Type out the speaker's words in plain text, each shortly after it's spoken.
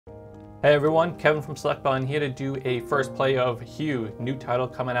Hey everyone, Kevin from SelectButton here to do a first play of Hue, new title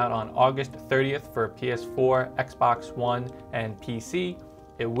coming out on August 30th for PS4, Xbox One, and PC.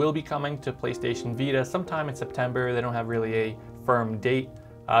 It will be coming to PlayStation Vita sometime in September. They don't have really a firm date.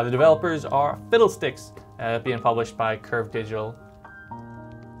 The developers are Fiddlesticks, being published by Curve Digital.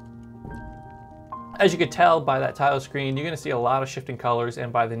 As you could tell by that title screen, you're going to see a lot of shifting colors,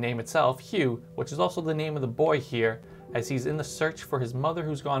 and by the name itself, Hue, which is also the name of the boy here, as he's in the search for his mother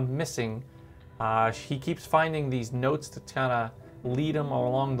who's gone missing. He keeps finding these notes to kind of lead him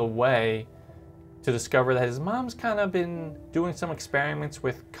along the way to discover that his mom's kind of been doing some experiments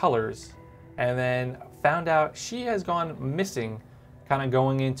with colors, and then found out she has gone missing, kind of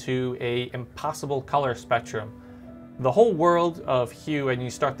going into a impossible color spectrum. The whole world of Hue, and you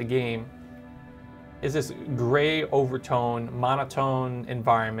start the game, is this gray overtone, monotone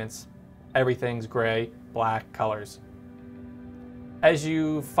environments. Everything's gray, black colors. As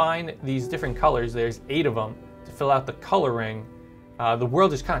you find these different colors, there's 8 of them, to fill out the coloring, the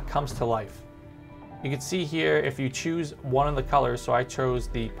world just kind of comes to life. You can see here, if you choose one of the colors, so I chose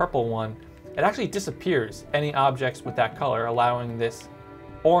the purple one, it actually disappears any objects with that color, allowing this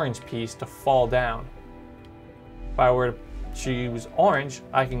orange piece to fall down. If I were to choose orange,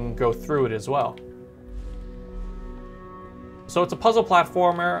 I can go through it as well. So it's a puzzle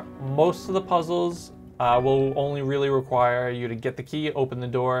platformer. Most of the puzzles will only really require you to get the key, open the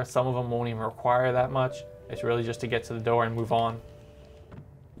door. Some of them won't even require that much. It's really just to get to the door and move on.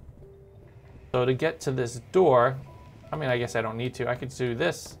 So to get to this door, I mean, I guess I don't need to. I could do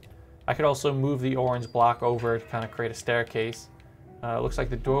this. I could also move the orange block over to kind of create a staircase. It looks like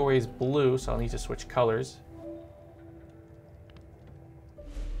the doorway is blue, so I'll need to switch colors.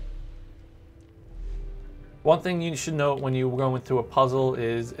 One thing you should note when you're going through a puzzle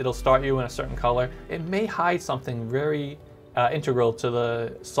is it'll start you in a certain color. It may hide something very integral to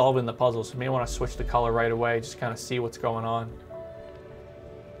the solving the puzzle, so you may want to switch the color right away, just kind of see what's going on.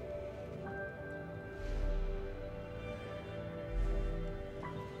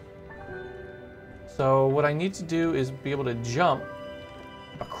 So what I need to do is be able to jump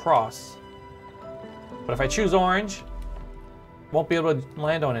across. But if I choose orange, won't be able to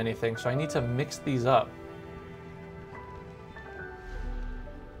land on anything, so I need to mix these up.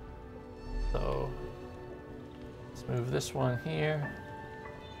 So let's move this one here.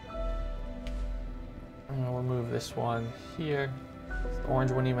 And we'll move this one here. The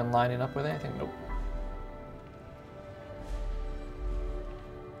orange wasn't even lining up with anything. Nope.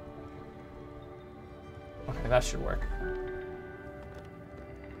 Okay, that should work.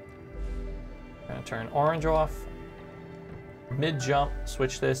 I'm gonna turn orange off. Mid jump,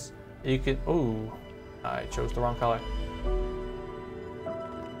 switch this. You could, ooh, I chose the wrong color.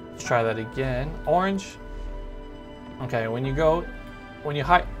 Let's try that again. Orange. Okay, when you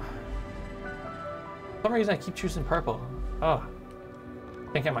hide. For some reason I keep choosing purple. Oh,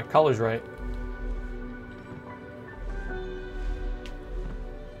 can't get my colors right.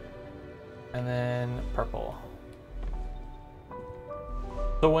 And then purple.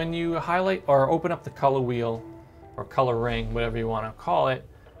 So when you highlight or open up the color wheel or color ring, whatever you want to call it,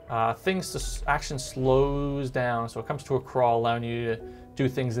 action slows down, so it comes to a crawl, allowing you to do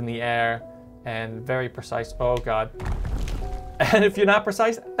things in the air and very precise. Oh god. And if you're not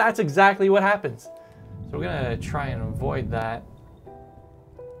precise, that's exactly what happens. So we're gonna try and avoid that.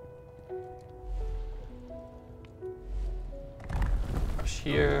 Push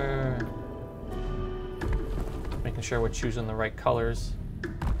here. Making sure we're choosing the right colors.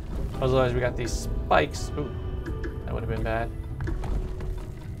 Otherwise we got these spikes. Ooh, that would have been bad.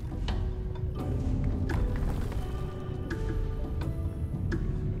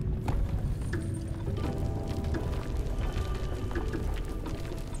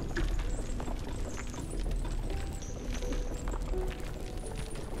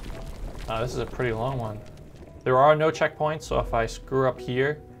 This is a pretty long one. There are no checkpoints, so if I screw up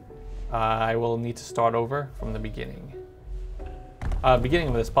here, I will need to start over from the beginning. Beginning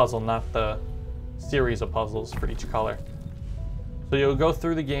of this puzzle, not the series of puzzles for each color. So you'll go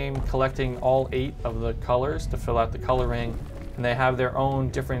through the game collecting all 8 of the colors to fill out the color ring, and they have their own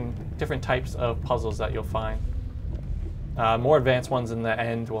different types of puzzles that you'll find. More advanced ones in the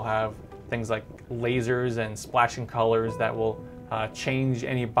end will have things like lasers and splashing colors that will change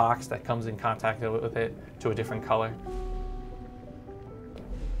any box that comes in contact with it to a different color.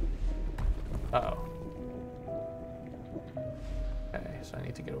 Uh-oh. Okay, so I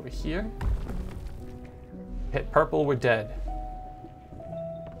need to get over here. Hit purple, we're dead.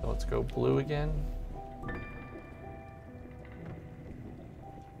 So let's go blue again.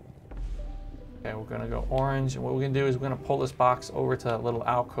 Okay, we're gonna go orange, and what we're gonna do is we're gonna pull this box over to that little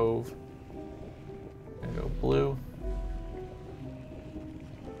alcove Gonna go blue.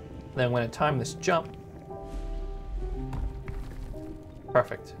 Then when I time this jump,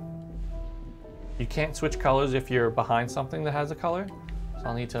 perfect. You can't switch colors if you're behind something that has a color, so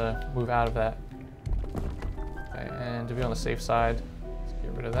I'll need to move out of that. Okay, and to be on the safe side, let's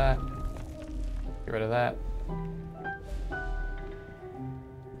get rid of that. Get rid of that.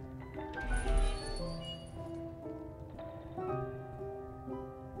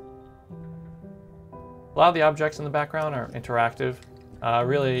 A lot of the objects in the background are interactive.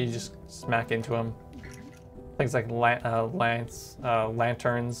 Really, you just smack into them. Things like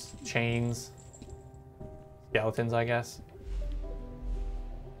lanterns, chains, skeletons, I guess.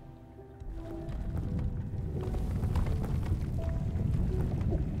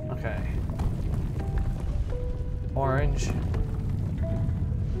 Okay. Orange.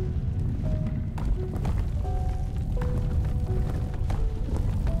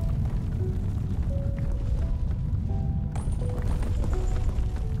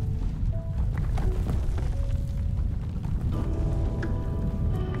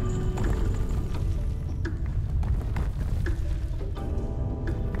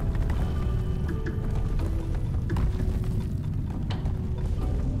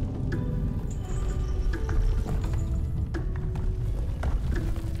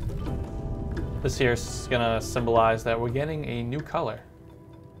 This here is gonna symbolize that we're getting a new color.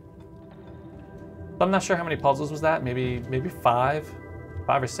 I'm not sure how many puzzles was that. Maybe five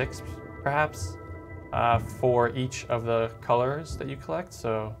or six, perhaps, for each of the colors that you collect.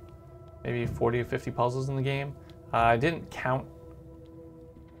 So maybe 40 or 50 puzzles in the game. I didn't count.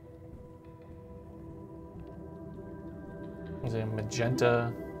 There's a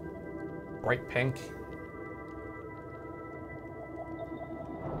magenta, bright pink.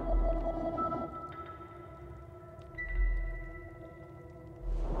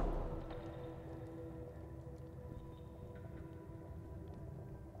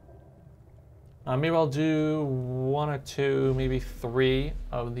 Maybe I'll do one or two, maybe three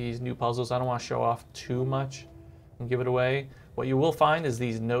of these new puzzles. I don't want to show off too much and give it away. What you will find is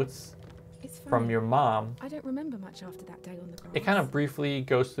these notes from your mom. I don't remember much after that day on the grass. It kind of briefly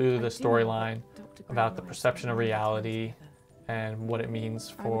goes through the storyline about the perception of reality and what it means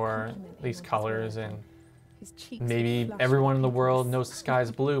for these colors, and maybe everyone in the world knows the sky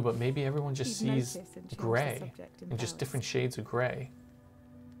is blue, but maybe everyone just sees gray and just different shades of gray.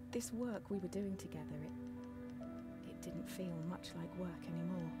 This work we were doing together, it didn't feel much like work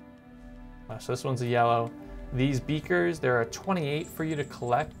anymore. So this one's a yellow. These beakers, there are 28 for you to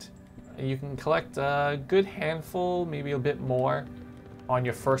collect. You can collect a good handful, maybe a bit more on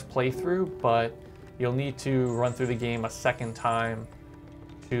your first playthrough, but you'll need to run through the game a second time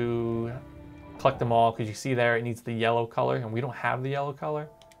to collect them all, because you see there it needs the yellow color, and we don't have the yellow color.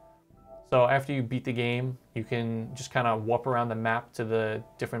 So after you beat the game, you can just kind of warp around the map to the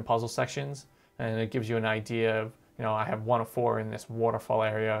different puzzle sections, and it gives you an idea of, you know, I have 1 of 4 in this waterfall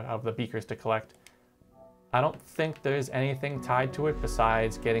area of the beakers to collect. I don't think there's anything tied to it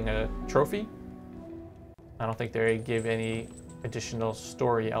besides getting a trophy. I don't think they give any additional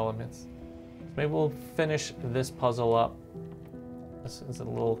story elements. Maybe we'll finish this puzzle up. This is a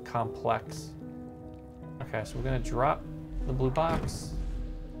little complex. Okay, so we're gonna drop the blue box.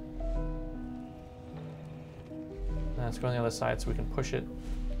 Let's go on the other side so we can push it.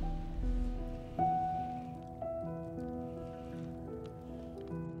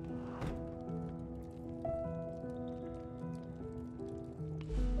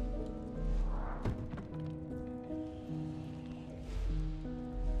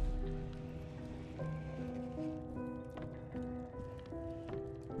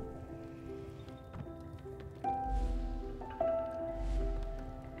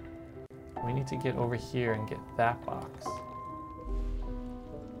 We need to get over here and get that box.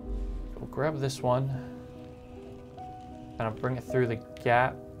 We'll grab this one, kind of bring it through the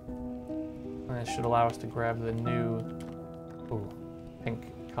gap, and it should allow us to grab the new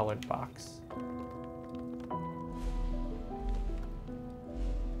pink colored box.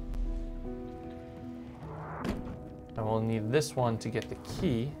 And we'll need this one to get the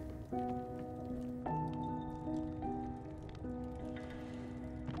key.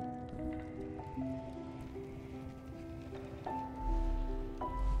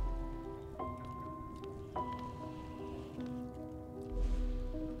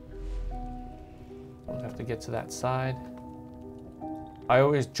 To get to that side. I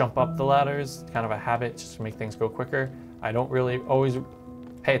always jump up the ladders, kind of a habit, just to make things go quicker. I don't really always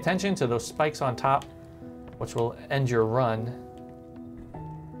pay attention to those spikes on top, which will end your run.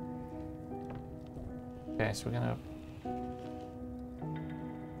 Okay, so we're gonna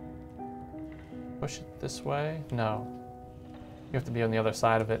Push it this way? No. You have to be on the other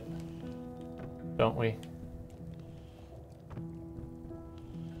side of it, don't we?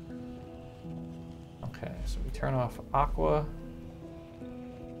 Okay, so we turn off Aqua.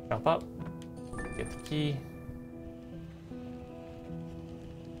 Jump up. Get the key.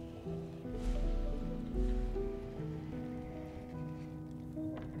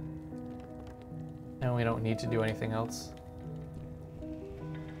 And we don't need to do anything else.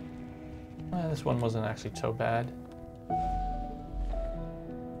 This one wasn't actually so bad.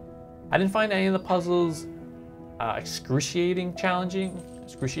 I didn't find any of the puzzles excruciating challenging,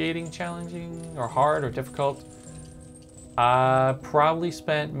 or hard or difficult. Probably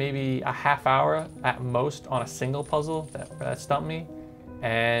spent maybe a half hour at most on a single puzzle that stumped me.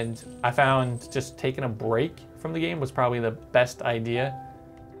 And I found just taking a break from the game was probably the best idea.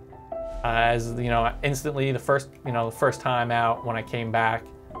 As you know, instantly the first time out when I came back,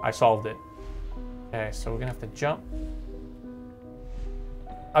 I solved it. Okay, so we're gonna have to jump.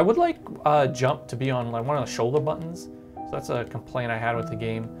 I would like jump to be on like one of the shoulder buttons. So that's a complaint I had with the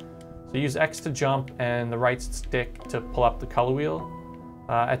game. So use X to jump and the right stick to pull up the color wheel.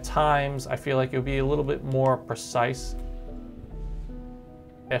 At times, I feel like it would be a little bit more precise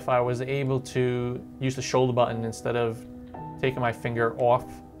if I was able to use the shoulder button instead of taking my finger off.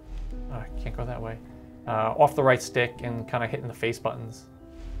 I can't go that way. Off the right stick and kind of hitting the face buttons.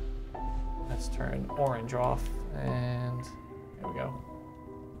 Let's turn orange off, and there we go.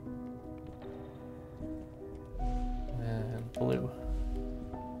 And blue.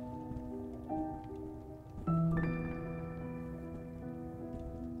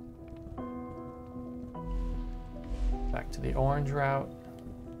 Back to the orange route.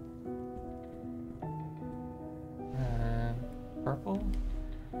 And purple.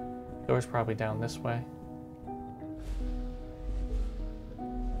 Door's probably down this way.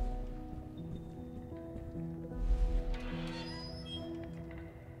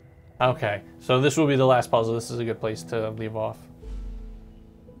 Okay, so this will be the last puzzle. This is a good place to leave off.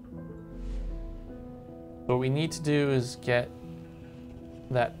 What we need to do is get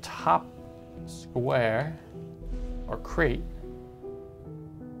that top square or crate.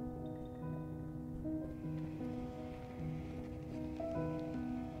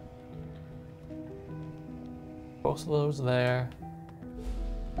 Both of those there.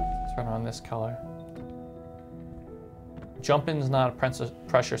 Turn on this color. Jumping's not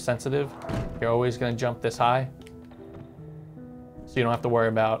pressure sensitive. You're always going to jump this high. So you don't have to worry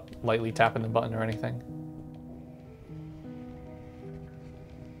about lightly tapping the button or anything.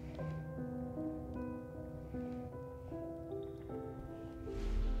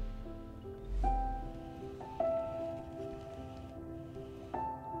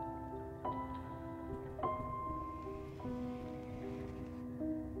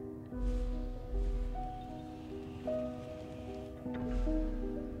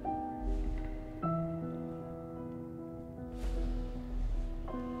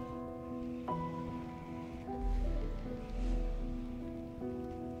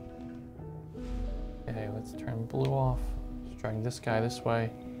 Okay, let's turn blue off. Let's drag this guy this way.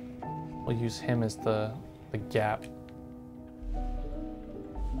 We'll use him as the gap.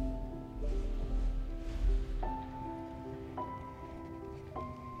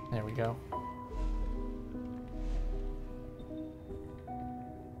 There we go.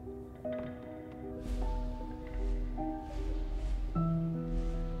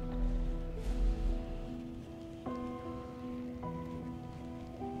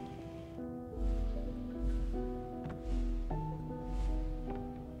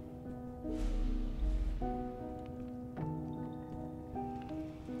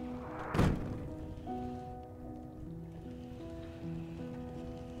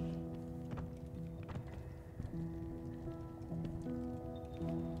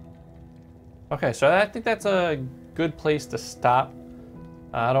 Okay, so I think that's a good place to stop.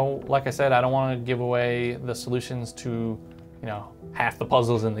 Like I said, I don't want to give away the solutions to, half the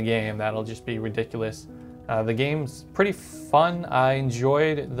puzzles in the game. That'll just be ridiculous. The game's pretty fun. I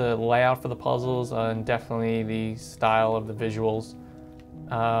enjoyed the layout for the puzzles and definitely the style of the visuals.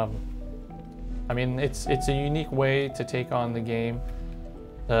 I mean, it's a unique way to take on the game,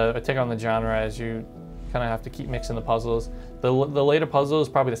 take on the genre, as you kind of have to keep mixing the puzzles. The later puzzles,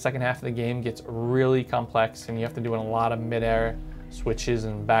 probably the second half of the game, gets really complex, and you have to do a lot of mid-air switches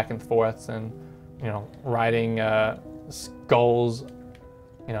and back and forths, and riding skulls,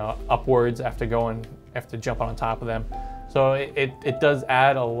 upwards after jumping on top of them. So it does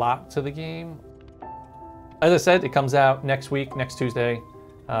add a lot to the game. As I said, it comes out next week, next Tuesday,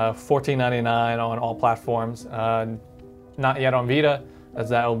 $14.99 on all platforms. Not yet on Vita, as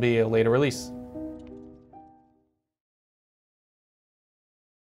that will be a later release.